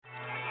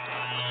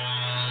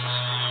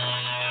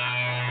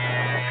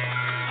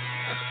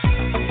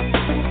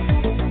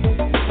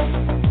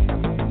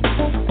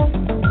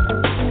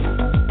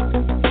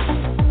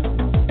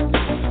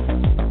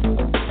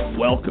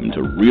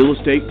Real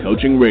Estate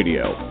Coaching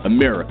Radio,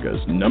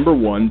 America's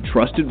 #1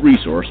 trusted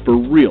resource for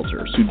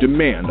realtors who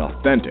demand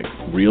authentic,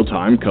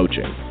 real-time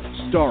coaching.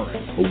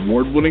 Starring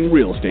award-winning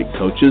real estate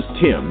coaches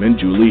Tim and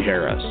Julie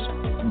Harris.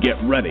 Get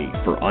ready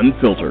for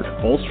unfiltered,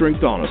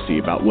 full-strength honesty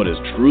about what is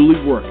truly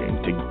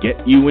working to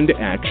get you into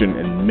action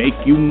and make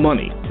you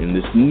money in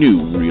this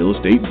new real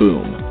estate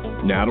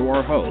boom. Now to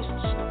our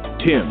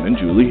hosts, Tim and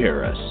Julie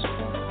Harris.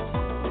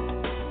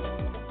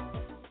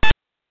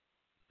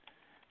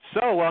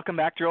 So, welcome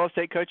back to Real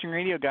Estate Coaching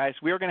Radio, guys.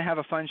 We are going to have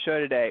a fun show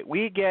today.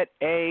 We get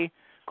a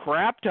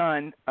crap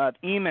ton of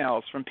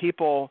emails from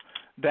people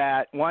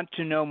that want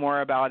to know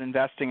more about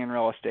investing in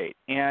real estate.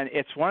 And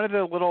it's one of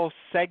the little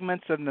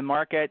segments of the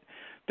market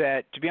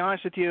that, to be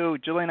honest with you,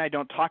 Julie and I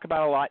don't talk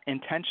about a lot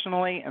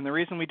intentionally. And the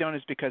reason we don't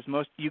is because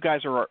most you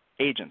guys are our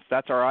agents.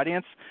 That's our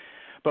audience.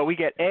 But we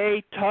get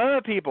a ton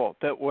of people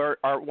that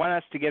want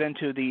us to get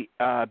into the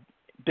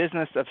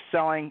business of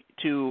selling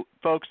to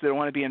folks that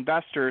want to be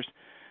investors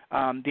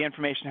the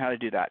information how to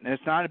do that. And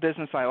it's not a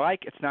business I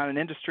like. It's not an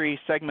industry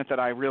segment that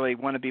I really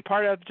want to be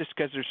part of just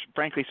because there's,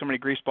 frankly, so many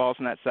grease balls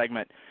in that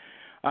segment.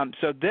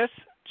 So this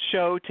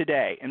show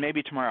today, and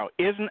maybe tomorrow,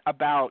 isn't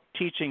about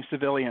teaching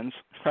civilians,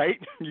 right?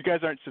 You guys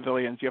aren't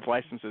civilians. You have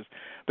licenses.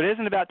 But it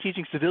isn't about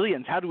teaching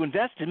civilians how to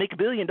invest and make $1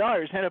 billion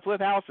and how to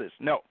flip houses.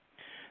 No.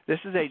 This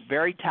is a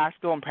very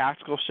tactical and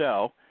practical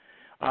show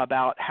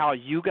about how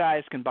you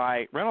guys can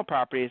buy rental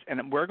properties,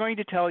 and we're going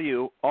to tell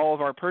you all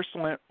of our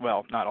personal,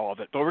 well, not all of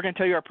it, but we're going to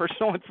tell you our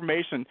personal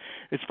information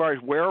as far as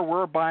where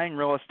we're buying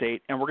real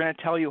estate, and we're going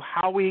to tell you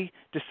how we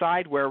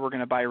decide where we're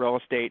going to buy real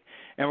estate,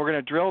 and we're going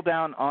to drill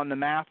down on the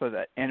math of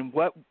it. And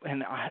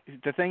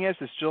the thing is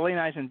Julie and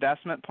I's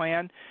investment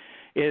plan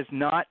is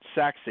not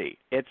sexy.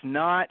 It's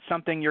not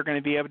something you're going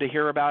to be able to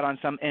hear about on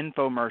some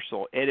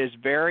infomercial. It is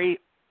very,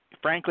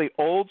 frankly,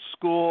 old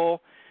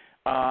school,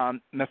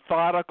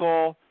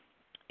 methodical,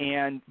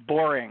 and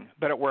boring,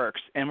 but it works.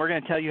 And we're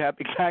going to tell you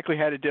exactly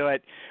how to do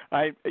it.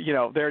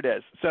 There it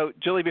is. So,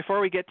 Julie, before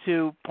we get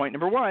to point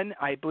number one,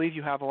 I believe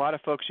you have a lot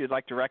of folks you'd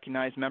like to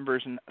recognize,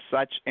 members and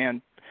such,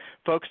 and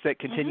folks that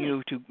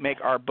continue to make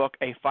our book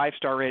a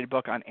 5-star rated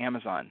book on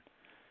Amazon.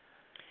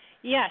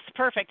 Yes,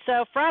 perfect.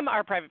 So from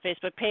our private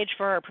Facebook page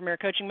for our Premier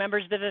Coaching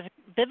members,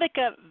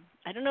 Vivica,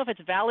 I don't know if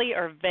it's Valley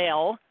or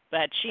Vale,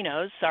 but she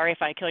knows. Sorry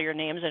if I kill your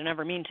names. I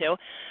never mean to.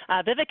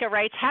 Vivica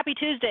writes, Happy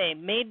Tuesday.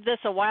 Made this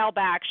a while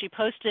back. She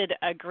posted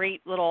a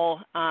great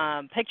little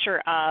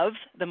picture of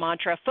the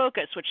mantra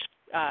FOCUS, which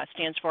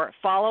stands for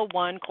Follow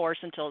One Course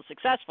Until It's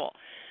Successful.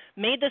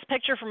 Made this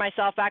picture for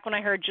myself back when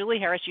I heard Julie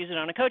Harris use it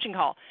on a coaching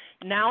call.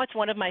 Now it's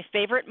one of my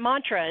favorite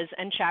mantras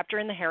and chapter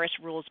in the Harris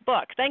Rules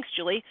book. Thanks,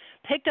 Julie.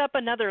 Picked up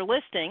another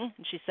listing,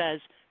 and she says,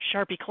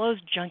 Sharpie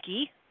closed,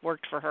 junkie.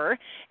 Worked for her,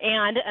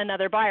 and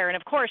another buyer. And,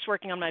 of course,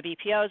 working on my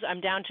BPOs, I'm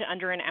down to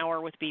under an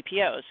hour with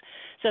BPOs.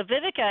 So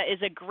Vivica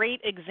is a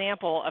great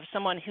example of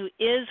someone who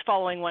is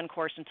following one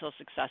course until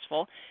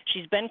successful.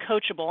 She's been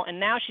coachable, and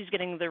now she's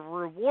getting the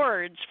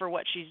rewards for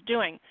what she's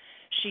doing.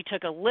 She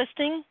took a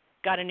listing,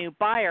 got a new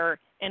buyer,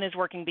 and is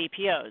working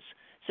BPOs.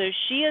 So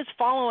she is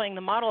following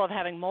the model of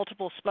having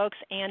multiple spokes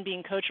and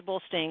being coachable,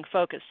 staying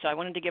focused. So I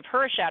wanted to give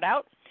her a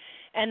shout-out.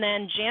 And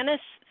then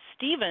Janice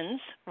Stevens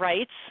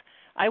writes,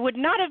 I would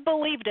not have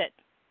believed it.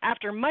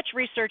 After much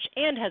research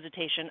and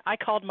hesitation, I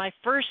called my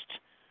first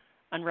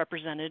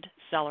unrepresented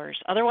sellers,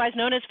 otherwise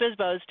known as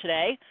FSBOs,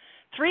 today.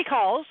 3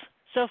 calls.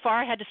 So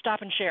far, I had to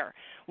stop and share.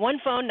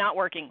 1 phone not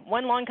working,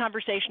 1 long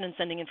conversation and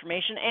sending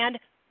information, and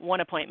 1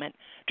 appointment.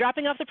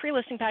 Dropping off the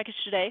pre-listing package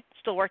today.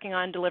 Still working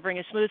on delivering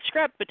a smooth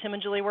script, but Tim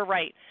and Julie were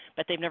right.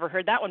 But they've never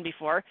heard that one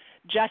before.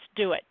 Just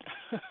do it.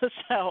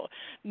 So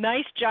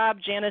nice job,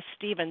 Janice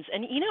Stevens.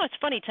 And, it's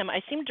funny, Tim, I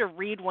seem to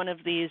read one of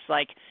these,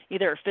 like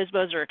either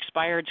FSBOs or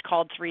expireds,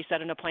 called 3,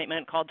 set an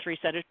appointment, called 3,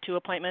 set 2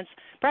 appointments,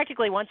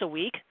 practically once a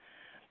week,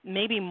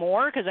 maybe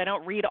more because I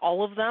don't read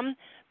all of them.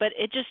 But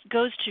it just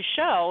goes to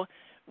show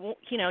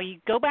you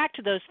go back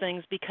to those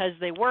things because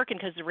they work and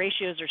because the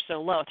ratios are so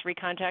low. 3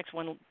 contacts,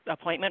 1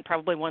 appointment,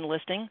 probably 1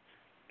 listing.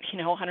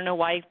 I don't know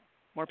why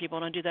more people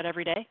don't do that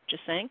every day,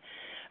 just saying.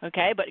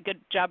 Okay, but good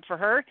job for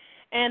her.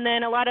 And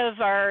then a lot of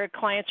our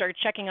clients are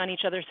checking on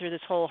each other through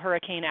this whole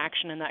hurricane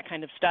action and that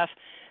kind of stuff.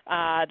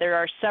 There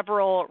are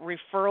several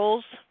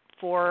referrals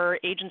for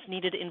agents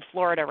needed in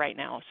Florida right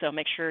now. So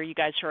make sure you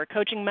guys who are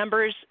coaching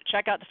members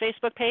check out the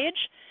Facebook page.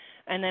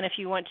 And then if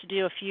you want to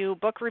do a few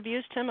book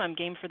reviews, Tim, I'm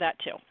game for that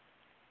too.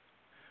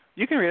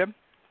 You can read them.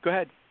 Go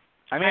ahead.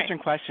 I'm answering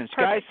questions.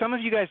 Perfect. Guys, some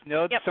of you guys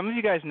know some of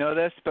you guys know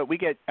this, but we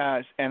get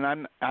I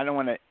don't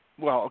want to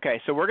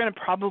so we're going to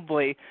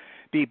probably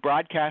be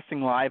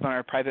broadcasting live on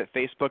our private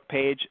Facebook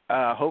page.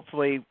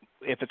 Hopefully,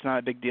 if it's not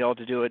a big deal,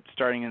 to do it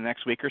starting in the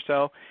next week or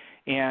so.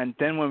 And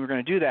then when we're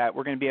going to do that,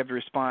 we're going to be able to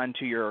respond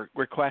to your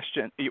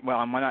question. Well,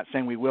 I'm not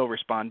saying we will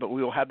respond, but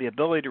we will have the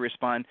ability to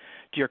respond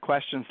to your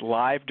questions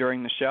live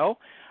during the show.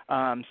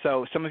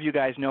 So some of you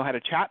guys know how to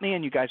chat me,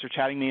 and you guys are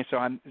chatting me. So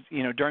I'm,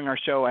 during our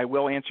show, I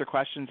will answer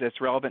questions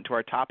that's relevant to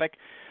our topic.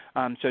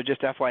 So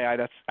just FYI,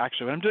 that's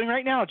actually what I'm doing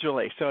right now,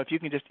 Julie. So if you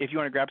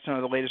want to grab some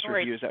of the latest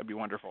reviews, that would be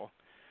wonderful.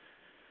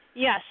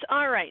 Yes.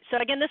 All right. So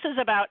again, this is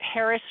about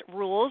Harris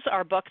Rules,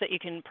 our book that you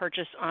can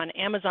purchase on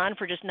Amazon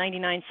for just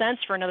 99 cents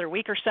for another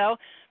week or so.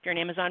 If you're an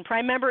Amazon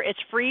Prime member, it's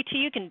free to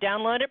you. You can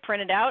download it,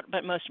 print it out,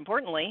 but most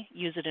importantly,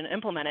 use it and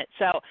implement it.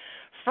 So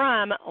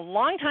from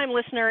longtime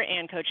listener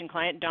and coaching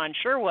client Don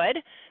Sherwood,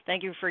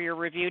 thank you for your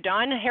review,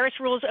 Don. Harris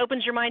Rules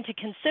opens your mind to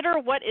consider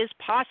what is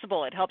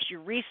possible. It helps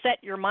you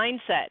reset your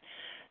mindset.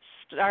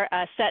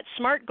 Set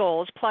SMART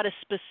goals, plot a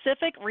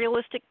specific,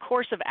 realistic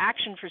course of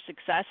action for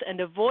success, and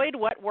avoid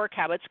what work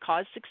habits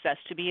cause success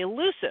to be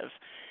elusive.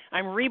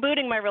 I'm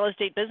rebooting my real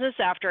estate business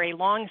after a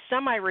long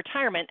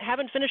semi-retirement.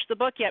 Haven't finished the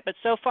book yet, but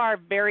so far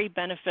very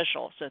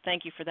beneficial. So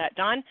thank you for that,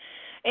 Don.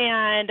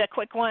 And a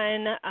quick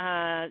one.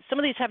 Some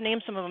of these have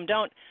names, some of them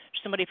don't.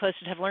 Somebody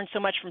posted, have learned so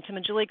much from Tim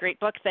and Julie. Great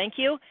book. Thank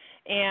you.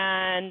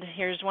 And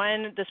here's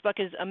one. This book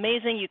is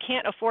amazing. You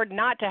can't afford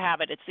not to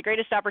have it. It's the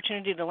greatest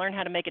opportunity to learn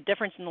how to make a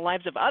difference in the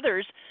lives of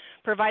others,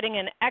 providing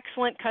an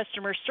excellent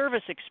customer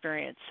service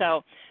experience.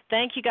 So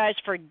thank you guys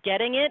for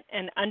getting it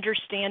and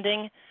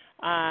understanding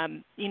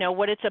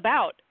what it's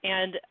about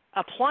and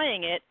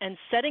applying it and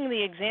setting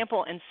the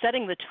example and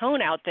setting the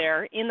tone out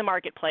there in the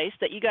marketplace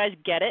that you guys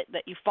get it,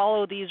 that you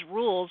follow these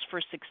rules for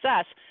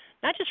success,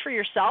 not just for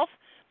yourself,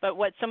 but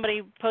what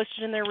somebody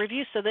posted in their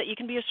review so that you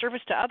can be of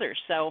service to others.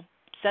 So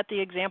set the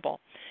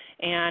example.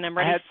 And I'm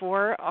ready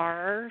for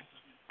our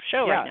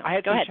show right now. I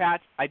had Go ahead.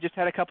 chats. I just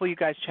had a couple of you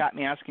guys chat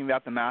me asking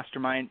about the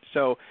mastermind.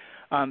 So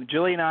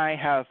Julie and I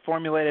have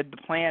formulated the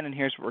plan, and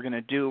here's what we're going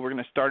to do. We're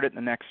going to start it in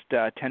the next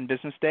 10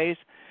 business days.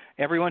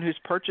 Everyone who's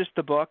purchased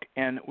the book,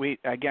 and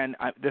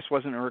this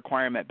wasn't a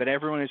requirement, but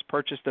everyone who's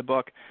purchased the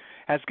book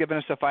has given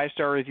us a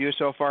 5-star review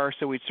so far,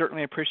 so we'd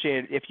certainly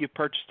appreciate it if you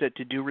purchased it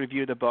to do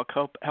review the book.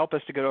 Help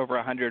us to get over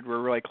 100.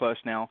 We're really close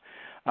now,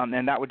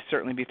 and that would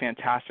certainly be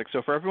fantastic.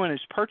 So for everyone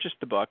who's purchased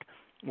the book,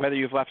 whether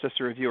you've left us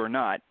a review or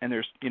not, and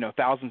there's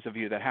thousands of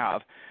you that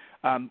have,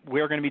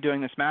 we're going to be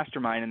doing this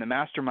mastermind, and the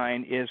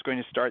mastermind is going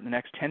to start in the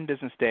next 10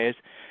 business days,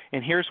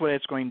 and here's what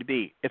it's going to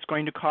be. It's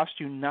going to cost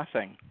you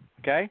nothing,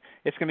 okay?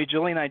 It's going to be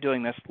Julie and I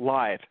doing this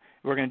live.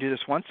 We're going to do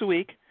this once a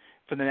week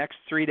for the next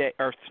 3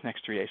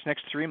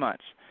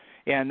 months.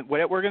 And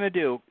what we're going to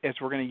do is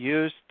we're going to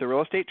use the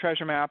Real Estate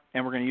Treasure Map,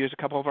 and we're going to use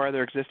a couple of our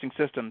other existing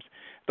systems.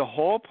 The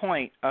whole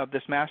point of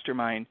this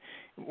mastermind,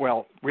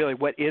 well, really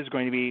what is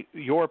going to be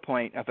your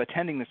point of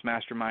attending this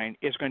mastermind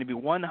is going to be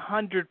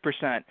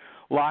 100%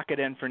 lock it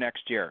in for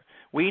next year.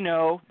 We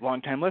know,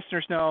 longtime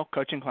listeners know,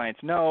 coaching clients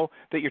know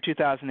that your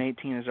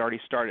 2018 has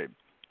already started.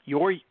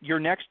 Your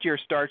next year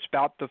starts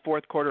about the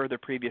fourth quarter of the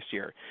previous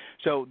year.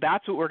 So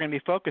that's what we're going to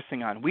be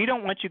focusing on. We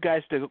don't want you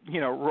guys to,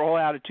 roll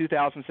out of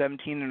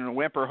 2017 in a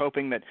whimper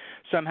hoping that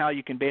somehow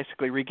you can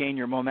basically regain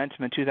your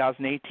momentum in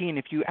 2018.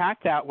 If you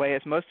act that way,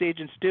 as most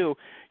agents do,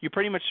 you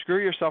pretty much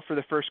screw yourself for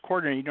the first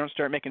quarter and you don't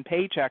start making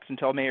paychecks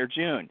until May or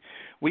June.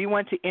 We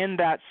want to end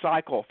that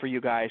cycle for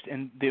you guys,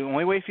 and the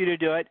only way for you to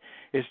do it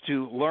is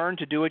to learn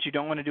to do what you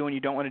don't want to do and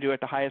you don't want to do at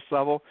the highest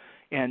level.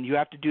 And you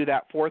have to do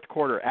that fourth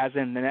quarter, as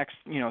in the next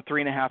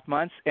 3.5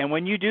 months. And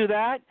when you do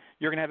that,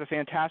 you're going to have a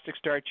fantastic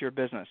start to your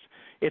business.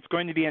 It's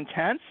going to be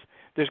intense.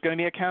 There's going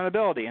to be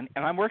accountability. And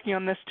I'm working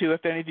on this too.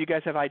 If any of you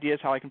guys have ideas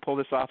how I can pull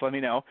this off, let me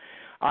know.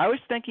 I was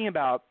thinking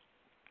about,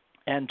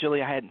 and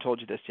Julie, I hadn't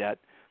told you this yet.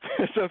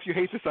 So if you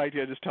hate this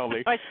idea, just tell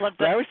me. I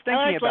always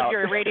love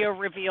your radio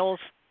reveals.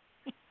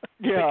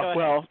 Yeah,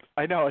 well,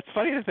 I know. It's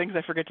funny the things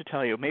I forget to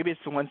tell you. Maybe it's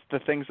the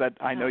things that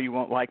I know you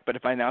won't like, but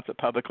if I announce it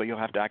publicly, you'll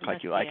have to act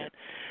like you like it.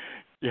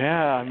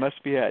 Yeah,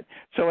 must be it.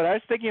 So what I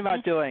was thinking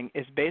about doing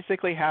is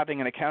basically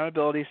having an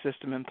accountability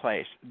system in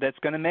place that's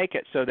going to make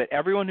it so that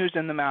everyone who's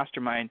in the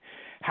mastermind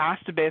has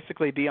to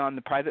basically be on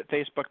the private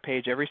Facebook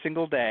page every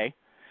single day,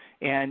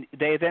 and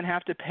they then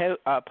have to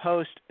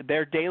post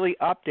their daily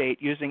update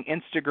using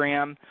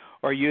Instagram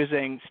or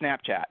using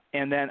Snapchat.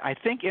 And then I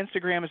think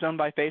Instagram is owned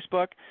by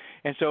Facebook,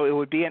 and so it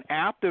would be an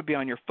app that would be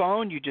on your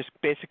phone. You just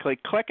basically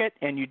click it,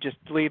 and you just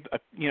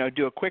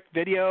do a quick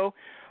video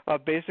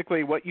of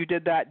basically what you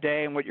did that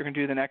day and what you're going to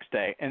do the next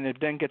day. And it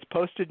then gets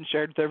posted and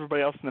shared with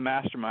everybody else in the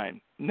mastermind.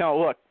 No,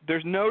 look,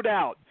 there's no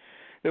doubt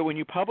that when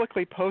you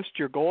publicly post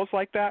your goals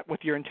like that, with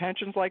your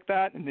intentions like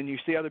that, and then you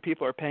see other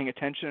people are paying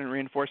attention and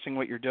reinforcing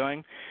what you're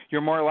doing,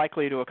 you're more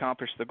likely to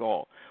accomplish the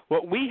goal.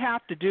 What we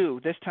have to do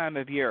this time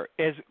of year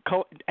is,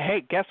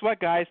 hey, guess what,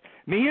 guys?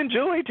 Me and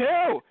Julie,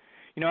 too.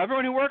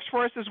 Everyone who works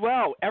for us as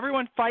well.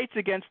 Everyone fights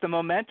against the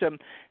momentum,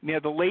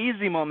 the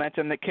lazy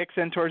momentum that kicks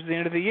in towards the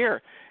end of the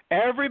year.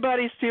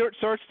 Everybody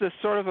starts to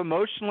sort of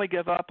emotionally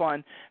give up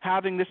on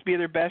having this be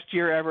their best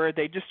year ever.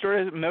 They just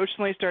sort of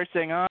emotionally start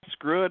saying,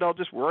 screw it, I'll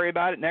just worry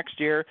about it next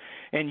year.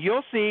 And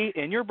you'll see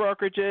in your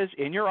brokerages,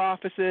 in your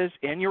offices,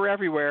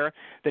 everywhere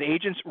that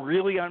agents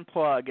really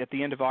unplug at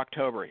the end of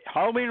October.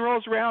 Halloween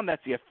rolls around,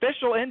 that's the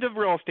official end of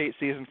real estate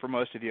season for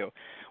most of you.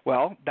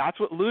 Well, that's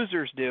what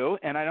losers do,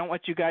 and I don't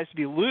want you guys to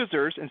be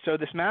losers, and so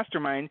this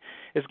mastermind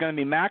is going to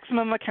be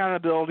maximum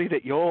accountability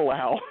that you'll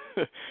allow.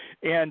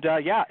 And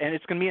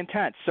it's going to be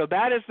intense. So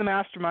that is the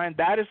mastermind.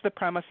 That is the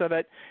premise of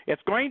it.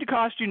 It's going to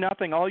cost you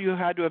nothing. All you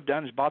had to have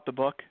done is bought the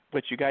book,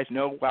 which you guys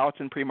know while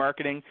it's in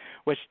pre-marketing,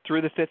 which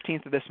through the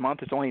 15th of this month,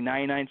 it's only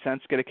 99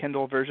 cents. Get a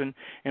Kindle version,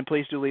 and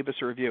please do leave us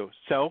a review.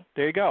 So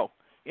there you go.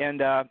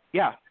 And, and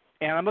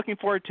I'm looking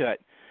forward to it.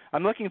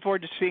 I'm looking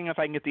forward to seeing if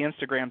I can get the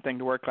Instagram thing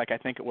to work like I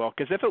think it will.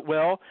 Because if it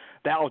will,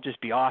 that will just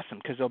be awesome.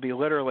 Because there'll be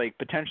literally,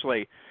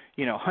 potentially,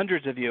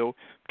 hundreds of you.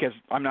 Because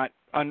I'm not,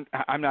 even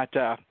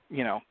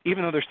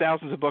though there's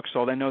thousands of books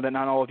sold, I know that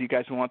not all of you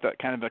guys will want that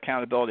kind of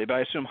accountability. But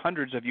I assume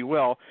hundreds of you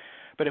will.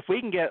 But if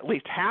we can get at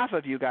least half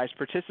of you guys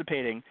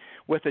participating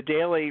with the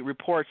daily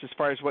reports as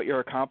far as what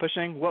you're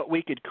accomplishing, what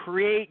we could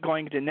create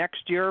going into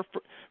next year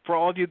for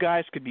all of you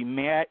guys could be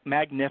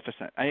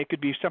magnificent. It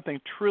could be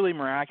something truly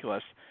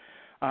miraculous.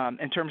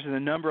 In terms of the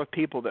number of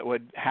people that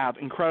would have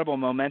incredible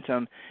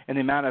momentum and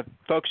the amount of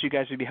folks you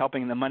guys would be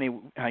helping and the money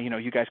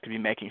you guys could be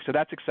making. So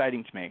that's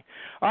exciting to me.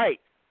 All right,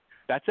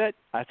 that's it.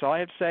 That's all I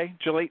have to say,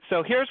 Julie.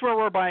 So here's where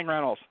we're buying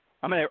rentals.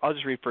 I'll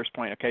just read first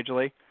point, okay,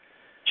 Julie?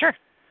 Sure.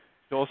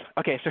 Jules.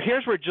 Okay, so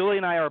here's where Julie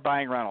and I are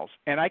buying rentals,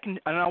 and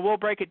I will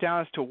break it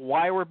down as to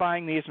why we're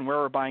buying these and where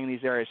we're buying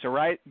these areas. So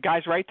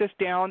guys, write this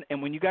down,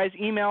 and when you guys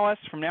email us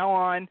from now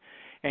on,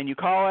 and you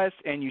call us,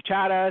 and you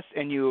chat us,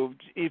 and you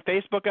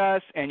Facebook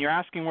us, and you're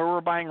asking where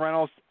we're buying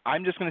rentals,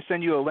 I'm just going to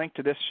send you a link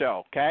to this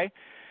show, okay?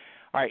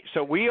 All right,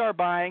 so we are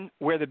buying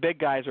where the big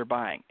guys are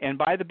buying. And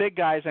by the big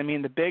guys, I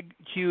mean the big,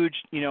 huge,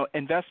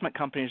 investment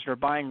companies that are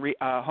buying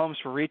homes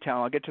for retail.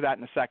 I'll get to that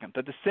in a second.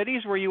 But the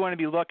cities where you want to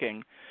be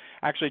looking,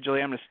 actually,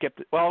 Julie, I'm going to skip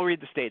I'll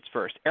read the states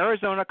first.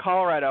 Arizona,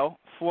 Colorado,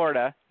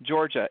 Florida,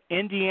 Georgia,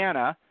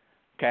 Indiana,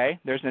 okay,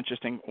 there's an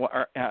interesting,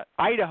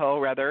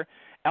 Idaho,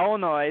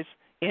 Illinois,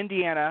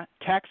 Indiana,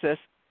 Texas,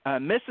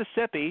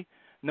 Mississippi,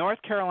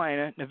 North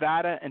Carolina,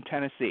 Nevada, and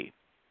Tennessee.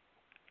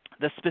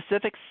 The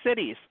specific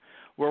cities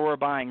where we're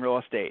buying real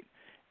estate: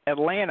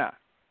 Atlanta,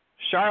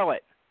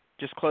 Charlotte,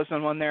 just closed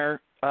on one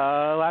there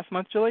last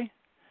month, Julie.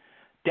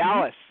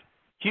 Dallas,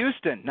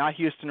 Houston, not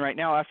Houston right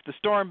now after the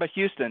storm, but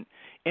Houston.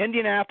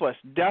 Indianapolis,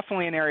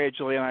 definitely an area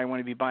Julie and I want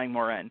to be buying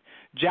more in.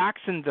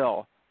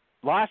 Jacksonville,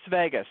 Las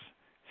Vegas,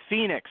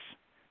 Phoenix.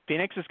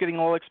 Phoenix is getting a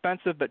little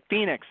expensive, but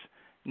Phoenix.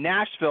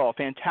 Nashville,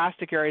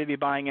 fantastic area to be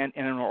buying in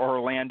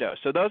Orlando.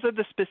 So those are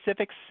the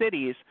specific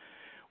cities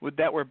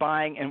that we're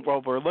buying and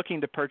we're looking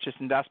to purchase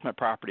investment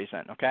properties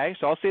in, okay?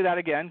 So I'll say that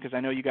again because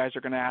I know you guys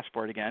are going to ask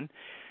for it again.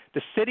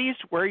 The cities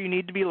where you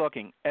need to be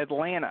looking: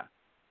 Atlanta,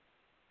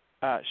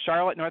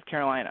 Charlotte, North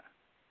Carolina,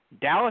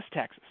 Dallas,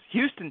 Texas,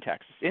 Houston,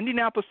 Texas,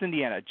 Indianapolis,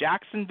 Indiana,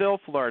 Jacksonville,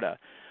 Florida,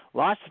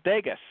 Las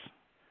Vegas,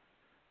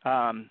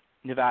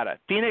 Nevada,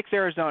 Phoenix,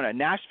 Arizona,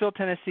 Nashville,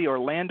 Tennessee,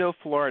 Orlando,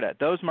 Florida,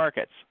 those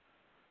markets.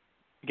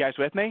 You guys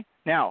with me?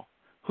 Now,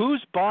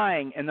 who's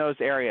buying in those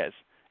areas?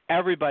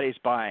 Everybody's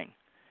buying.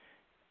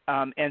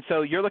 And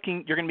so you're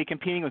going to be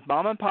competing with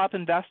mom and pop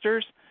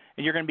investors,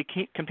 and you're going to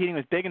be competing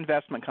with big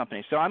investment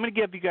companies. So I'm going to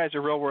give you guys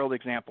a real world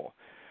example.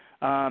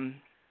 Actually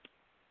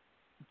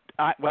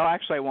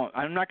I won't.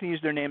 I'm not going to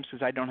use their names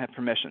because I don't have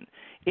permission.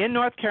 In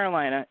North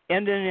Carolina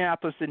and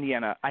Indianapolis,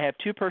 Indiana, I have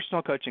two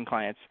personal coaching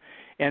clients,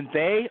 and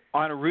they,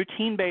 on a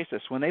routine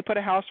basis, when they put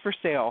a house for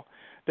sale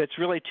that's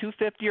really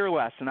 $250 or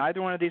less in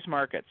either one of these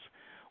markets,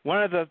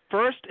 one of the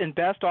first and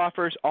best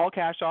offers, all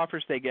cash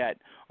offers they get,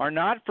 are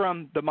not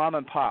from the mom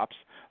and pops,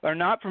 are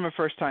not from a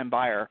first-time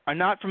buyer, are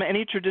not from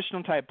any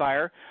traditional type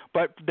buyer,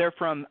 but they're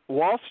from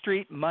Wall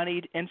Street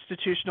moneyed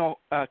institutional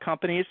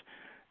companies.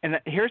 And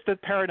here's the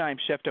paradigm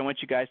shift I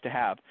want you guys to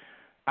have.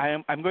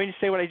 I'm going to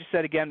say what I just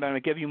said again, but I'm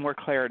going to give you more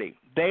clarity.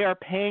 They are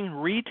paying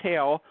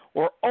retail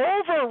or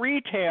over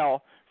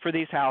retail for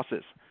these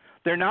houses.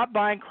 They're not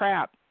buying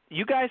crap.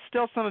 You guys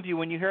still, some of you,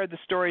 when you hear the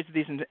stories of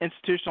these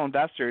institutional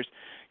investors,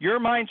 your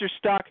minds are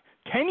stuck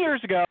 10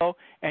 years ago,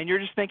 and you're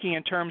just thinking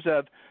in terms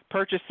of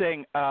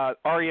purchasing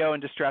REO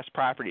and distressed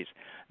properties.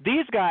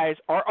 These guys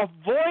are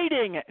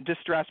avoiding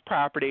distressed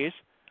properties,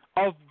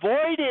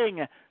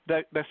 avoiding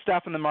the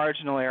stuff in the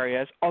marginal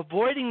areas,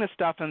 avoiding the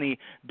stuff in the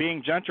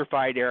being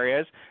gentrified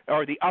areas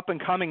or the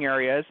up-and-coming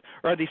areas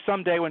or the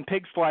someday when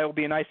pigs fly will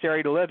be a nice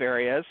area to live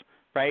areas,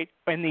 right?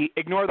 And the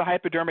ignore the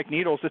hypodermic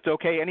needles, it's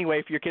okay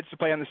anyway for your kids to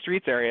play on the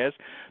streets areas.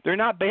 They're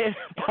not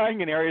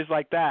buying in areas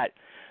like that.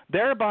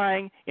 They're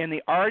buying in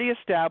the already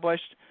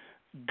established,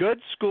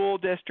 good school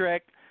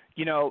district,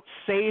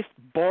 safe,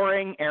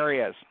 boring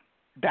areas.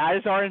 That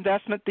is our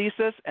investment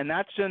thesis, and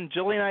that's been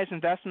Julie and I's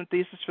investment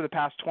thesis for the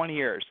past 20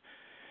 years.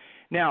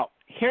 Now,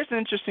 here's an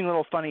interesting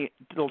funny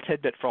little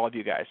tidbit for all of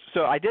you guys.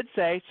 So I did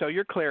say, so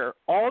you're clear,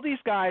 all these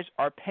guys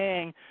are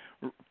paying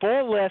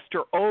full list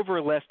or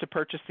over list to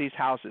purchase these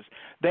houses.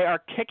 They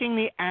are kicking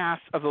the ass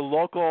of the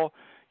local,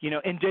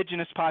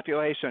 indigenous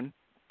population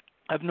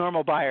of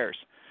normal buyers.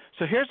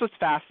 So here's what's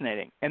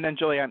fascinating. And then,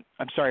 Julie, I'm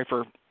sorry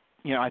for,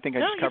 I think I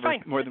just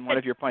covered more than one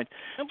of your points.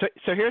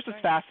 So here's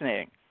what's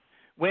fascinating.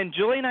 when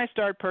Julie and I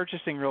started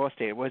purchasing real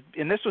estate,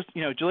 and this was,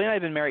 Julie and I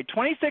have been married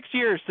 26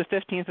 years the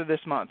 15th of this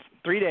month.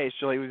 3 days,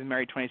 Julie, we've been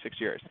married 26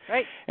 years.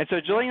 Right. And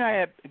so Julie and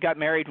I got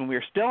married when we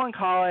were still in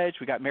college.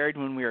 We got married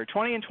when we were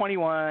 20 and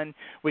 21.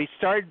 We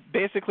started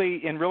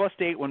basically in real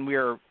estate when we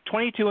were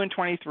 22 and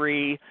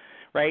 23,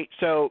 right?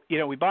 So,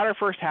 we bought our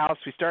first house.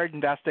 We started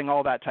investing,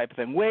 all that type of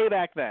thing way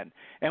back then.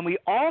 And we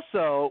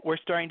also were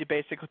starting to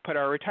basically put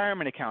our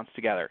retirement accounts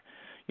together.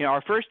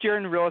 Our first year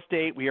in real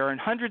estate, we earned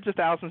hundreds of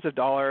thousands of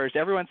dollars.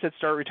 Everyone said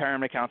start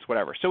retirement accounts,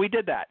 whatever. So we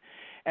did that.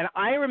 And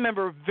I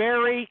remember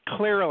very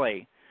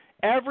clearly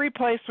every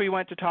place we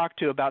went to talk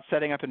to about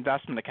setting up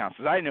investment accounts,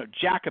 because I didn't know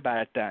jack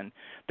about it then,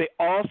 they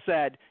all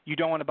said, you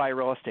don't want to buy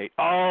real estate.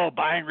 Oh,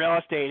 buying real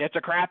estate, it's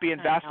a crappy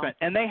investment.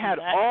 And they had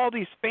all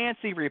these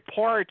fancy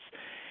reports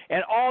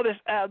and all this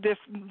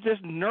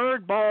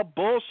nerdball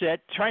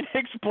bullshit trying to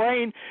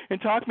explain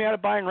and talk me out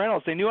of buying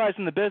rentals. They knew I was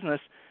in the business.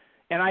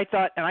 And I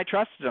thought, and I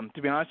trusted them,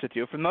 to be honest with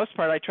you. For the most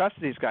part, I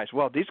trusted these guys.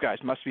 Well, these guys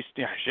must be,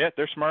 shit,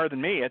 they're smarter than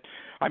me.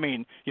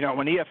 When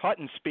E.F.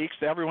 Hutton speaks,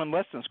 everyone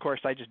listens. Of course,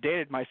 I just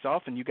dated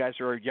myself, and you guys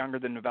who are younger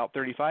than about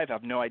 35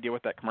 have no idea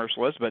what that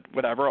commercial is, but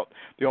whatever.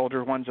 The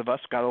older ones of us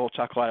got a little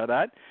chuckle out of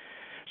that.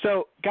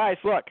 So, guys,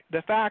 look,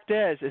 the fact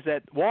is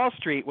that Wall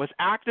Street was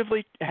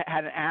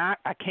had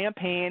a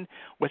campaign,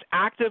 was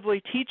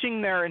actively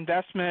teaching their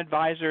investment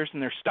advisors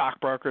and their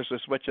stockbrokers,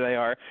 which they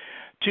are,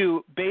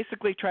 to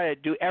basically try to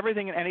do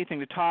everything and anything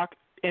to talk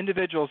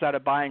individuals out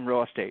of buying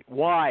real estate.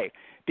 Why?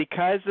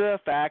 Because of the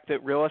fact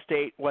that real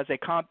estate was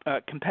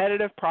a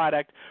competitive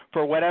product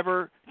for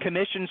whatever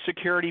commission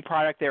security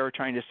product they were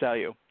trying to sell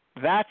you.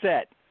 That's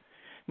it.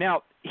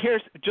 Now,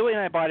 Julie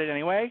and I bought it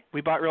anyway. We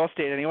bought real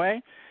estate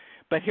anyway.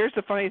 But here's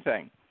the funny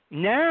thing.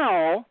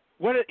 Now,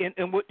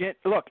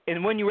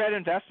 and when you read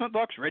investment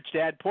books, Rich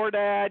Dad, Poor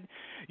Dad,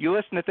 you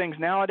listen to things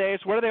nowadays,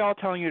 what are they all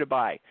telling you to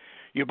buy?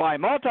 You buy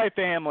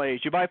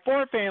multifamilies, you buy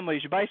 4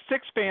 families, you buy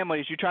 6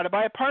 families, you try to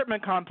buy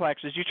apartment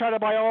complexes, you try to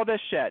buy all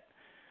this shit.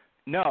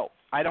 No,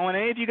 I don't want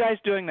any of you guys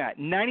doing that.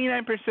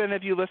 99%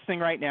 of you listening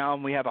right now,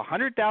 and we have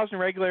 100,000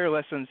 regular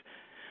listens,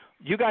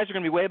 you guys are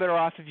going to be way better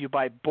off if you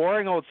buy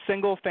boring old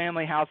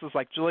single-family houses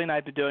like Julie and I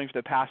have been doing for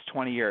the past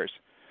 20 years.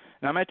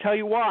 And I'm going to tell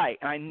you why.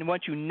 And I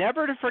want you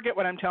never to forget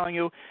what I'm telling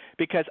you,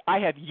 because I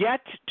have yet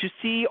to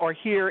see or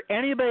hear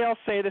anybody else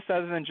say this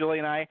other than Julie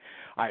and I.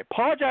 I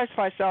apologize if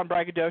I sound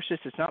braggadocious.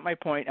 It's not my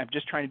point. I'm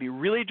just trying to be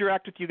really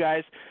direct with you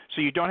guys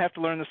so you don't have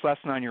to learn this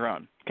lesson on your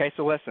own. Okay,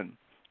 so listen.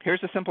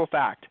 Here's a simple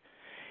fact.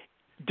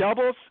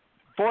 Doubles,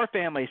 4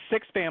 families,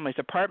 6 families,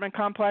 apartment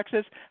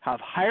complexes have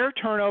higher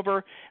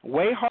turnover,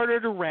 way harder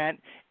to rent,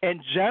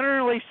 and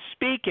generally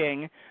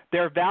speaking,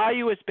 their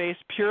value is based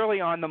purely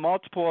on the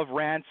multiple of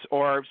rents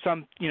or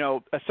some,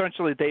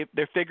 essentially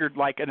they're figured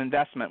like an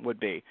investment would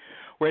be.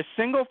 Whereas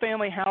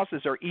single-family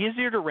houses are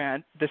easier to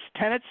rent, the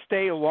tenants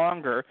stay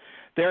longer,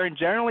 they're in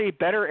generally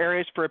better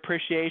areas for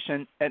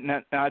appreciation,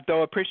 and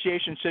though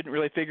appreciation shouldn't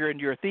really figure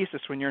into your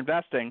thesis when you're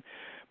investing.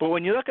 But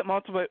when you look at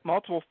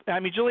multiple,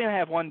 Julie and I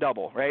have one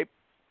double, right?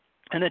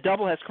 And the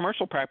double has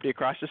commercial property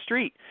across the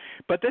street.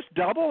 But this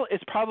double is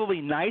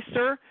probably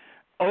nicer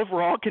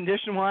overall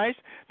condition-wise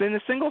than the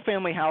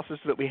single-family houses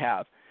that we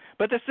have.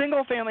 But the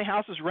single-family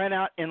houses rent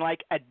out in like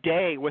a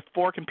day with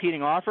 4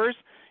 competing offers,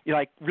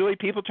 really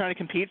people trying to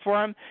compete for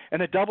them,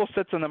 and the double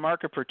sits on the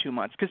market for 2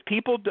 months. Because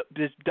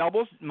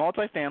doubles,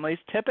 multifamilies,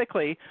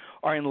 typically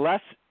are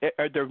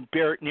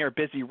they're near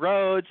busy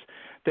roads,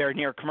 they're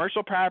near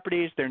commercial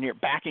properties, they're near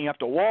backing up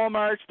to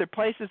Walmarts, they're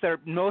places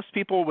that most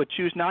people would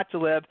choose not to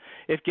live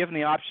if given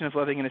the option of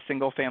living in a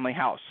single-family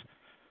house.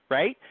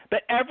 Right?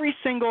 But every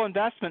single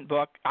investment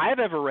book I've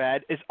ever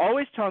read is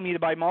always telling me to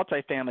buy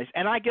multifamilies,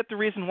 and I get the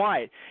reason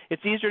why.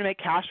 It's easier to make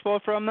cash flow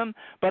from them,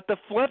 but the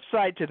flip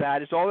side to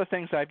that is all the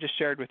things I've just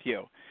shared with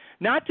you.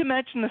 Not to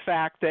mention the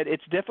fact that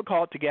it's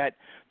difficult to get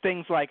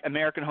things like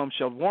American Home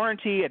Shield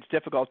Warranty, it's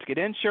difficult to get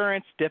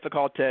insurance, the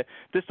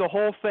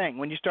whole thing.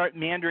 When you start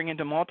meandering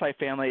into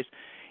multifamilies,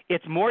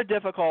 it's more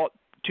difficult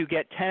to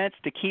get tenants,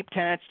 to keep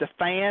tenants, to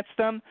finance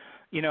them.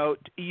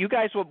 You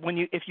guys will,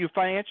 if you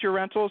finance your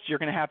rentals, you're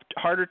going to have a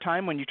harder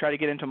time when you try to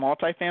get into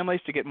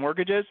multifamilies to get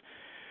mortgages.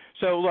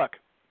 So look,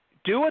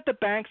 do what the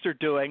banks are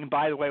doing. And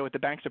by the way, what the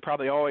banks have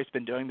probably always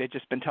been doing, they've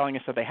just been telling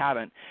us that they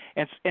haven't.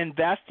 And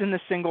invest in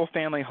the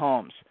single-family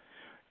homes.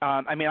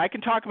 I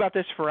can talk about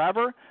this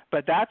forever,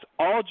 but that's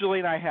all Julie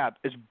and I have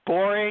is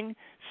boring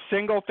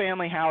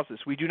single-family houses.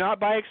 We do not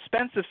buy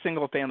expensive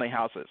single-family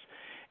houses.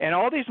 And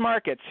all these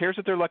markets, here's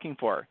what they're looking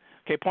for.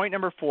 Okay, point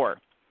number 4.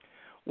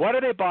 What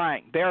are they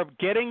buying?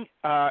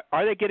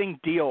 Are they getting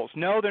deals?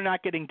 No, they're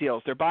not getting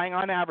deals. They're buying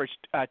on average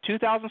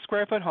 2,000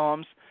 square foot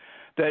homes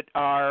that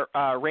are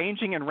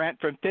ranging in rent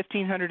from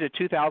 $1,500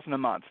 to $2,000 a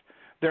month.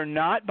 They're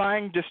not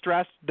buying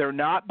distressed. They're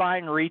not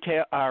buying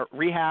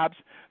rehabs.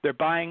 They're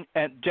buying,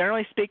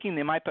 generally speaking,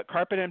 they might put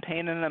carpet and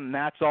paint in them, and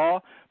that's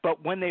all.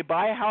 But when they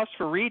buy a house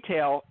for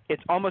retail,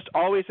 it's almost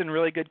always in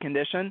really good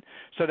condition,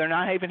 so they're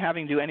not even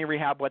having to do any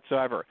rehab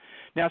whatsoever.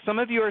 Now, some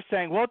of you are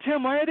saying, well,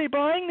 Tim, why are they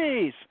buying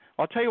these?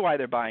 I'll tell you why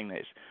they're buying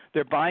these.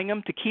 They're buying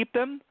them to keep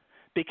them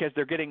because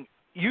they're getting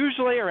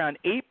usually around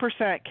 8%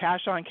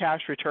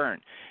 cash-on-cash return.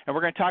 And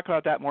we're going to talk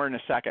about that more in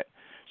a second.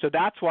 So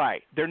that's why.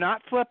 They're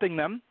not flipping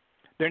them.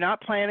 They're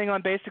not planning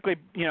on basically,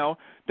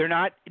 they're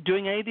not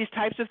doing any of these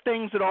types of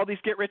things that all these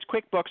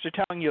get-rich-quick books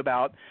are telling you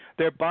about.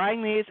 They're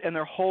buying these and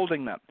they're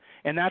holding them.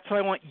 And that's what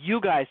I want you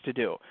guys to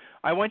do.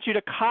 I want you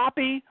to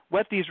copy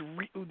what these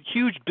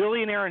huge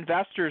billionaire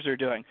investors are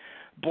doing.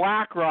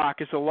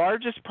 BlackRock is the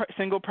largest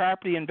single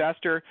property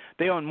investor.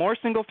 They own more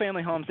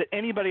single-family homes than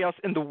anybody else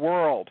in the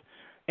world.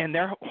 And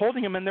they're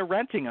holding them and they're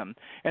renting them.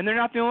 And they're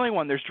not the only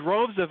one. There's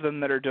droves of them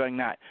that are doing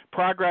that.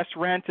 Progress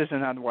Rent is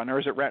another one, or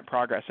is it Rent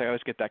Progress? I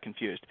always get that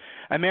confused.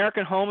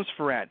 American Homes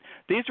for Rent.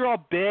 These are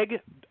all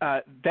big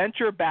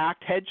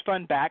venture-backed, hedge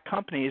fund-backed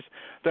companies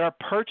that are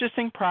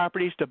purchasing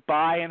properties to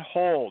buy and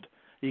hold.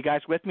 Are you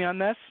guys with me on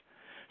this?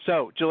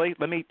 So, Julie,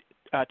 let me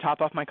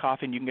top off my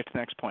coffee and you can get to the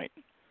next point.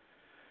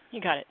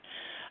 You got it.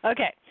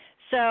 Okay.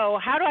 So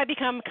how do I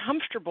become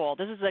comfortable?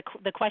 This is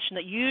the question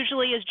that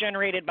usually is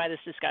generated by this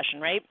discussion,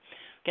 right?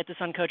 Get this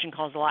on coaching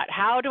calls a lot.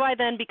 How do I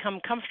then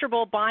become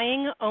comfortable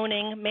buying,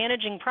 owning,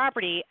 managing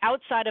property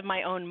outside of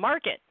my own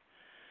market?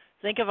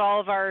 Think of all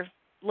of our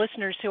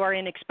listeners who are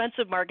in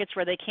expensive markets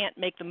where they can't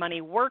make the money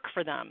work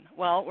for them.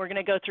 Well, we're going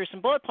to go through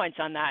some bullet points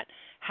on that.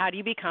 How do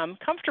you become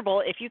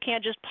comfortable if you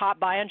can't just pop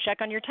by and check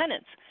on your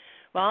tenants?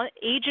 Well,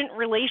 agent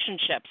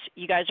relationships.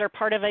 You guys are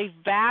part of a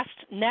vast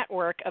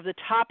network of the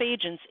top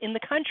agents in the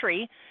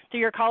country through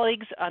your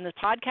colleagues on the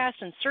podcast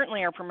and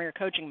certainly our Premier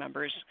Coaching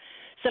members.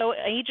 So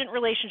agent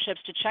relationships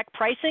to check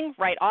pricing,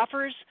 write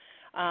offers,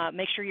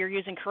 make sure you're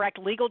using correct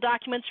legal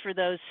documents for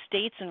those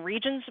states and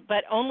regions,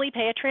 but only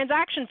pay a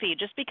transaction fee.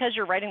 Just because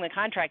you're writing the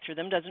contract through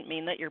them doesn't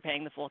mean that you're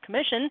paying the full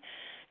commission.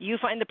 You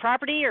find the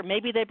property or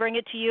maybe they bring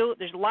it to you.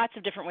 There's lots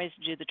of different ways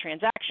to do the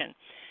transaction.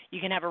 You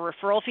can have a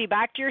referral fee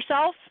back to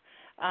yourself.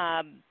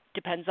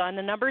 Depends on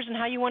the numbers and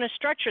how you want to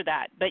structure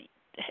that. But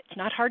it's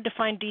not hard to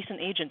find decent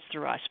agents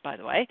through us, by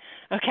the way.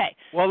 Okay.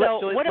 Well,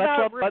 so let's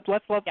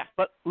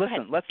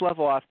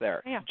level off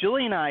there. Yeah.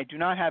 Julie and I do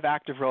not have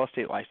active real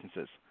estate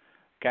licenses.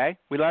 Okay,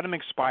 we let them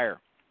expire.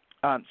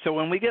 So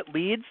when we get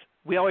leads,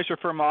 we always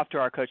refer them off to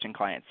our coaching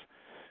clients.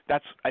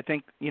 That's, I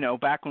think,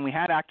 back when we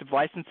had active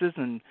licenses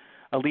and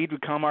a lead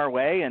would come our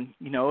way, and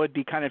it'd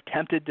be kind of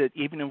tempted to,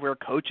 even if we were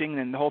coaching,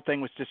 and the whole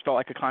thing was just felt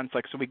like a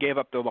conflict, so we gave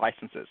up the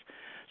licenses.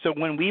 So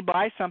when we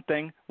buy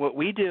something, what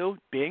we do,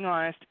 being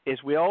honest, is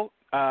we'll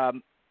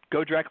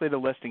go directly to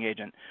the listing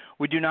agent.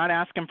 We do not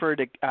ask them for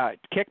a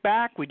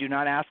kickback. We do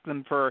not ask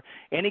them for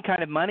any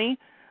kind of money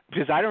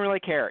because I don't really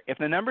care. If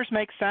the numbers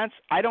make sense,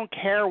 I don't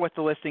care what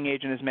the listing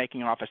agent is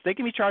making off us. They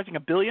can be charging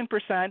 $1 billion.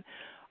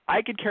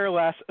 I could care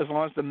less as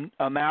long as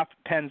the math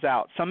pens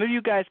out. Some of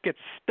you guys get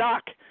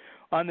stuck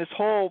on this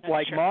whole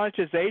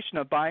monetization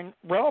of buying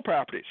rental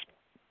properties.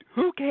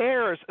 Who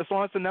cares as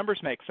long as the numbers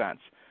make sense,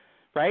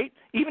 right?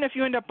 Even if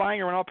you end up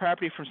buying a rental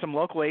property from some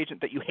local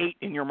agent that you hate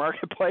in your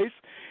marketplace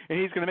and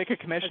he's going to make a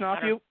commission off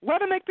you,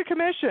 let him make the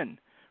commission,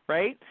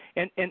 right?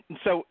 And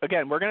so,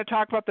 again, we're going to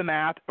talk about the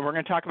math, and we're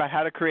going to talk about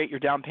how to create your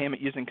down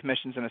payment using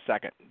commissions in a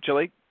second.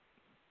 Julie?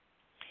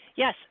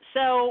 Yes.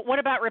 So what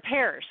about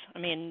repairs? I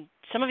mean,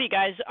 some of you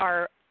guys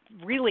are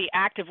really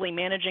actively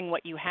managing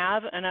what you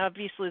have, and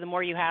obviously the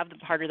more you have, the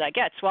harder that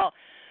gets. Well,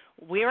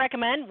 we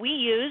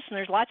use, and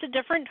there's lots of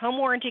different home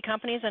warranty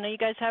companies. I know you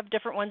guys have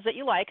different ones that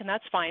you like, and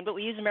that's fine, but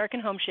we use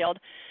American Home Shield.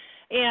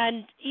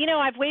 And,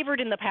 I've wavered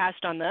in the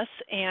past on this,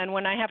 and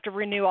when I have to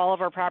renew all of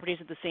our properties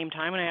at the same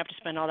time and I have to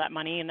spend all that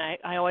money, and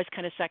I always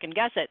kind of second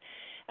guess it.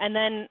 And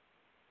then,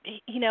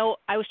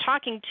 I was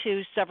talking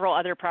to several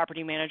other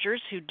property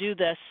managers who do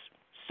this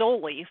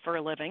solely for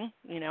a living,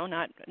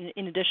 not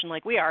in addition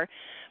like we are,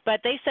 but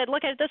they said,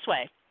 look at it this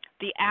way.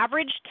 The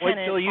average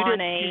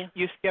tenant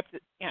you skipped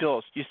it, yeah.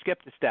 Jules, you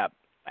skipped a step.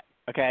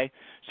 Okay,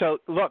 so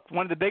look,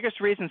 one of the biggest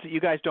reasons that you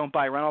guys don't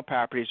buy rental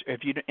properties,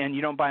 and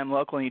you don't buy them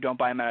local and you don't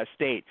buy them out of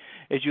state,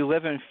 is you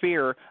live in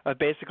fear of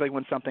basically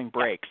when something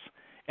breaks,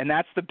 and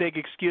that's the big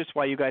excuse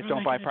why you guys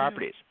don't buy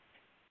properties.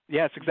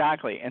 Yes,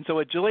 exactly. And so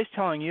what Julie's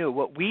telling you,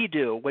 what we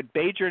do, what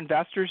major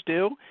investors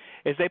do,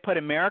 is they put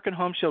American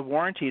Home Shield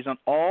warranties on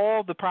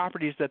all the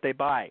properties that they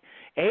buy.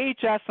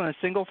 AHS on a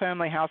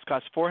single-family house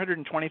costs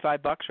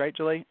 $425, right,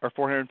 Julie, or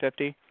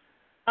 $450?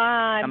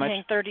 I'm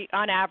paying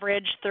on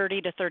average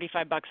 $30 to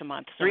 $35 a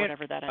month, so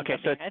whatever that ends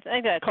up being. I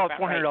think that's called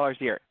 $400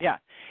 a year. Yeah,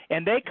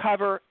 and they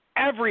cover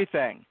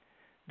everything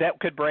that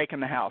could break in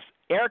the house: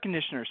 air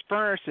conditioners,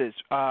 furnaces,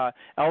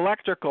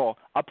 electrical,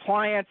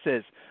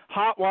 appliances,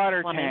 hot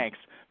water tanks,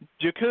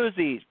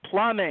 jacuzzis,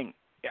 plumbing,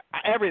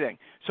 everything.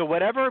 So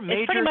whatever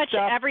major stuff. It's pretty much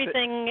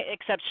everything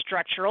except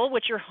structural,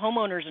 which your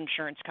homeowner's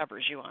insurance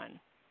covers you on.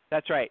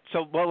 That's right.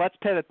 So, let's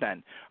pivot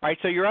then. All right,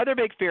 so your other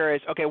big fear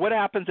is, okay, what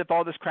happens if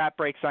all this crap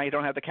breaks down, you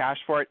don't have the cash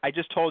for it? I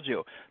just told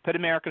you. Put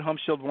American Home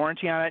Shield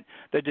warranty on it.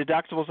 The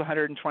deductible's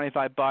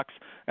 $125,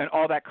 and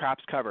all that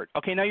crap's covered.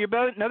 Okay, now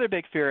another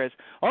big fear is,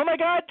 oh, my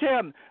God,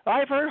 Tim,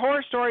 I've heard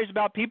horror stories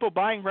about people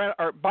buying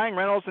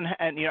rentals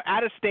and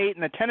out of state,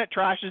 and the tenant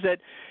trashes it,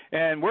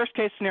 and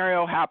worst-case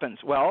scenario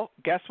happens. Well,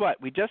 guess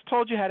what? We just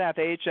told you how to have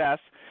AHS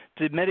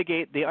to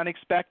mitigate the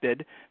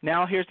unexpected.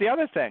 Now, here's the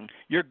other thing.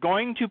 You're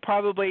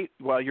definitely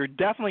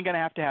going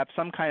to have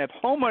some kind of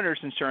homeowner's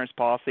insurance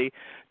policy,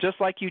 just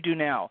like you do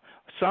now.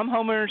 Some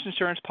homeowners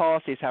insurance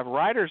policies have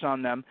riders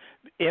on them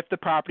if the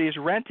property is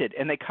rented,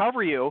 and they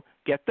cover you,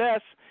 get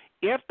this,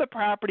 if the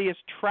property is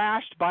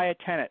trashed by a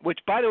tenant, which,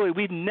 by the way,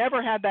 we've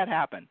never had that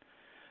happen.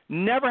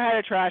 Never had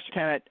a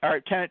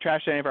tenant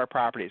trash any of our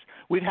properties.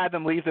 We've had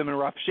them leave them in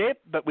rough shape,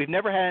 but we've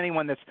never had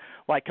anyone that's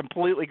like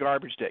completely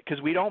garbaged it,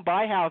 because we don't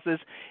buy houses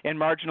in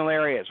marginal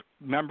areas.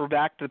 Remember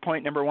back to the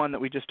point number one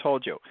that we just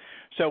told you.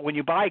 So when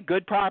you buy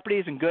good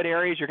properties in good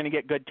areas, you're going to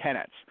get good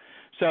tenants.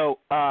 So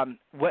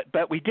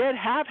but we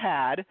have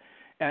had,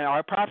 and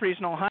our properties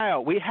in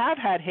Ohio, we have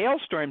had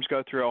hailstorms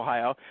go through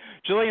Ohio.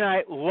 Julie and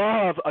I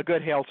love a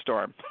good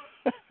hailstorm.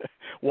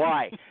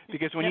 Why?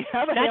 Because when you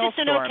have a hailstorm, not just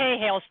an okay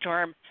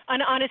hailstorm,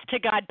 an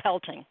honest-to-God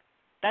pelting.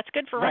 That's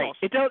good for rentals.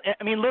 Right.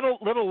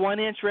 Little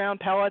 1-inch round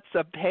pellets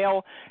of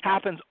hail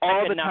happens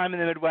all the time in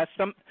the Midwest.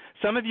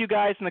 Some of you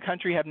guys in the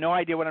country have no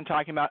idea what I'm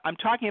talking about. I'm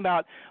talking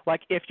about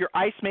like if your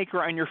ice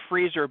maker and your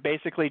freezer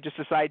basically just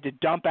decide to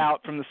dump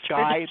out from the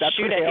sky. That's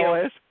what hail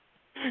is.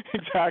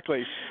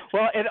 Exactly.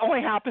 Well, it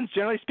only happens,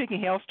 generally speaking,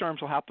 hailstorms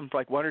will happen for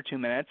like 1 or 2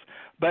 minutes.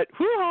 But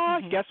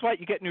guess what?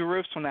 You get new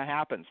roofs when that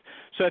happens.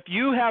 So if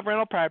you have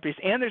rental properties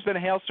and there's been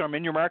a hailstorm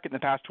in your market in the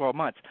past 12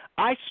 months,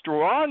 I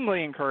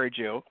strongly encourage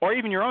you, or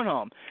even your own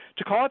home,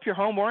 to call up your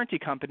home warranty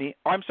company,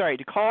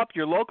 to call up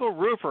your local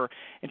roofer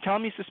and tell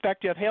them you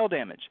suspect you have hail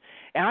damage.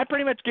 And I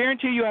pretty much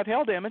guarantee you have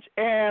hail damage,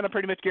 and I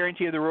pretty much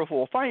guarantee you the roofer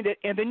will find it,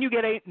 and then you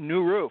get a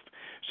new roof.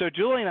 So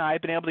Julie and I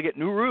have been able to get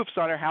new roofs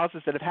on our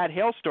houses that have had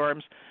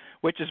hailstorms,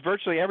 which is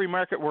virtually every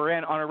market we're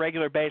in on a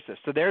regular basis.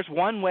 So there's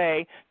one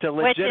way to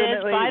legitimately, which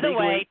is, by the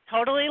way,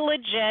 totally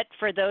legit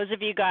for those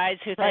of you guys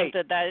who think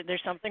that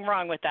there's something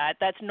wrong with that.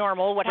 That's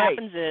normal. What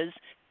happens is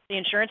the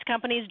insurance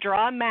companies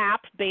draw a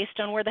map based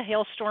on where the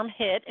hailstorm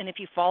hit, and if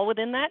you fall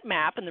within that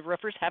map, and the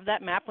roofers have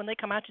that map when they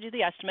come out to do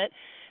the estimate,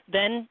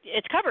 then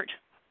it's covered.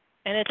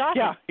 And it's awesome.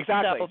 Yeah,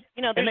 exactly. So,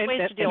 there's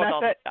ways to deal with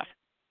all that stuff.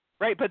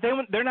 Right, but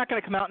they're not going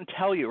to come out and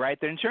tell you, right?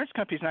 The insurance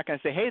company's not going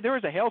to say, hey, there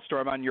was a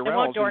hailstorm on your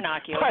rentals. They won't door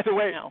knock you. By the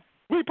way, no.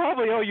 We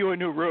probably owe you a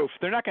new roof.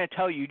 They're not going to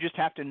tell you. You just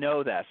have to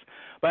know this.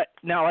 But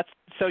now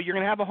so you're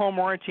going to have a home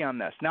warranty on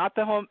this, not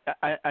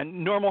a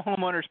normal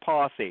homeowner's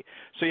policy.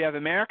 So you have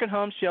American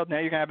Home Shield. Now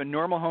you're going to have a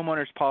normal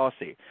homeowner's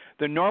policy.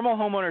 The normal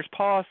homeowner's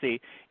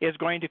policy is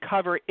going to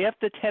cover if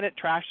the tenant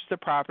trashes the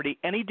property,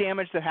 any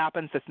damage that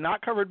happens that's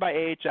not covered by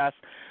AHS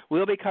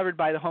will be covered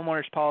by the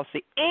homeowner's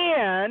policy.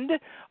 And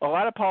a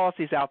lot of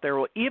policies out there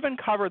will even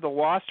cover the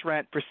lost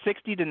rent for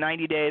 60 to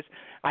 90 days.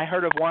 I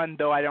heard of one,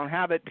 though I don't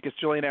have it because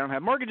Julie and I don't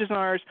have mortgages on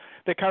ours,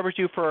 that covers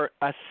you for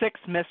 6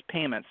 missed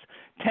payments.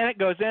 Tenant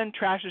goes in,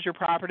 trashes your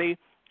property.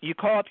 You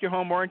call up your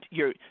home warranty,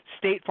 your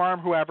State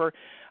Farm, whoever.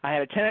 I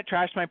had a tenant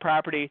trash my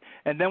property,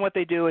 and then what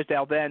they do is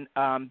they'll then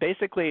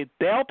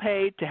they'll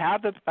pay to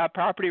have the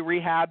property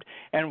rehabbed,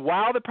 and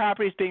while the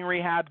property is being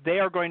rehabbed, they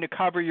are going to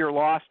cover your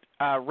lost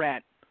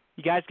rent.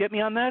 You guys get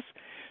me on this?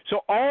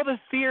 So all the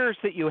fears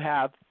that you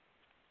have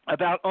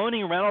about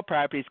owning rental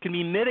properties can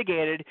be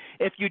mitigated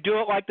if you do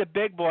it like the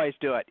big boys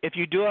do it, if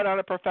you do it on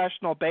a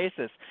professional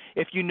basis,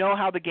 if you know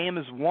how the game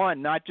is won,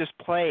 not just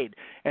played.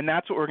 And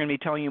that's what we're going to be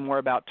telling you more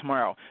about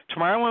tomorrow.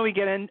 Tomorrow when we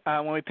get in,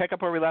 when we pick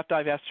up where we left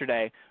off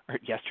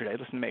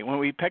when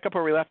we pick up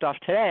where we left off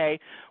today,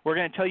 we're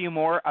going to tell you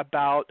more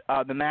about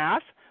the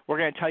math. We're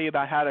going to tell you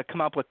about how to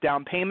come up with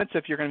down payments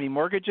if you're going to be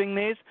mortgaging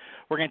these.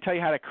 We're going to tell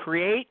you how to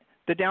create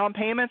the down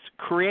payments,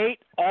 create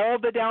all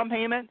the down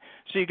payment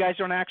so you guys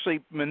don't actually,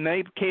 in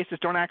many cases,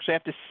 don't actually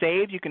have to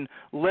save. You can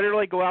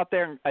literally go out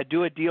there and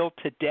do a deal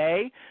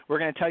today. We're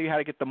going to tell you how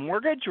to get the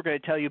mortgage. We're going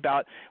to tell you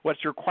about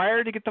what's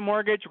required to get the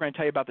mortgage. We're going to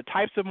tell you about the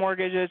types of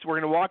mortgages. We're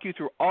going to walk you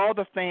through all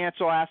the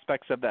financial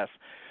aspects of this.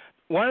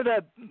 One of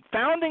the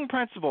founding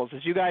principles,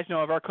 as you guys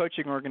know, of our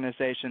coaching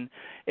organization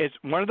is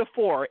one of the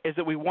 4 is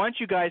that we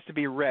want you guys to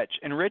be rich.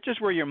 And rich is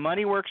where your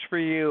money works for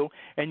you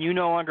and you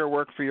no longer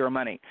work for your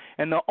money.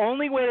 And the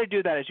only way to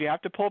do that is you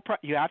have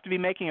to be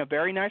making a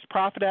very nice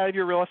profit out of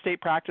your real estate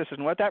practice.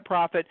 And with that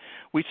profit,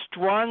 we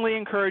strongly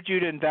encourage you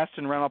to invest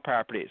in rental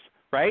properties,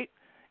 right?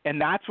 And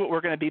that's what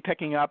we're going to be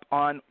picking up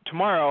on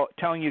tomorrow,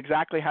 telling you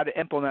exactly how to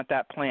implement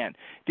that plan.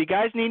 If you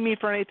guys need me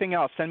for anything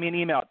else, send me an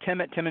email at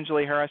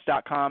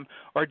tim@timandjulieharris.com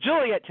or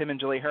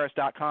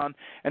julie@timandjulieharris.com.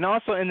 And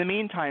also, in the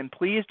meantime,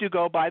 please do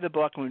go buy the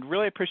book, and we'd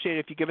really appreciate it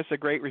if you give us a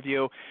great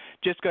review.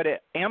 Just go to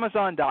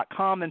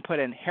Amazon.com and put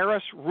in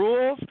Harris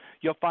Rules.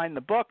 You'll find the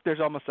book. There's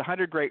almost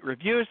 100 great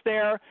reviews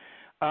there.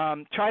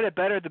 Try to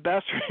better the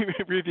best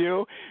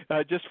review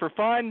just for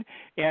fun.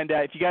 And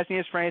if you guys need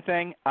us for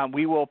anything,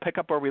 we will pick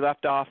up where we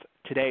left off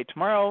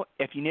tomorrow.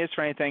 If you need us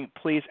for anything,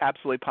 please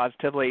absolutely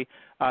positively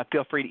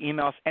feel free to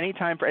email us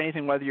anytime for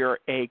anything, whether you're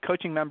a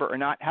coaching member or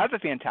not. Have a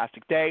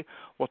fantastic day.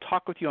 We'll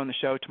talk with you on the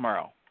show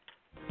tomorrow.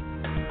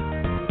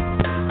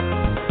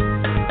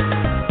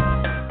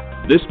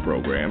 This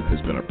program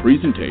has been a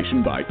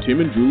presentation by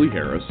Tim and Julie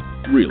Harris,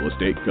 Real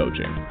Estate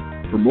Coaching.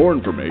 For more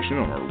information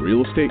on our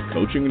real estate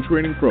coaching and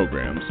training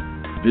programs,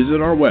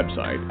 visit our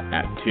website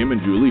at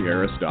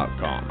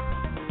timandjulieharris.com.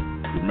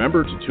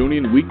 Remember to tune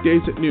in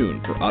weekdays at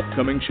noon for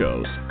upcoming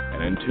shows,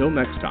 and until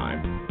next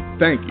time,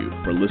 thank you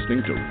for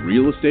listening to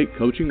Real Estate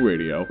Coaching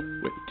Radio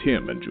with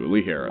Tim and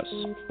Julie Harris.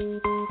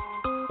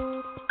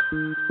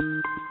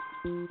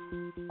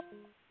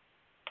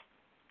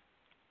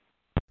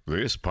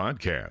 This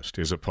podcast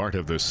is a part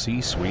of the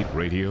C-Suite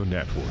Radio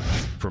Network.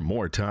 For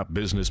more top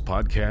business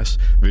podcasts,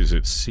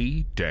 visit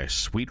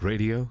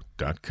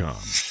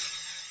c-suiteradio.com.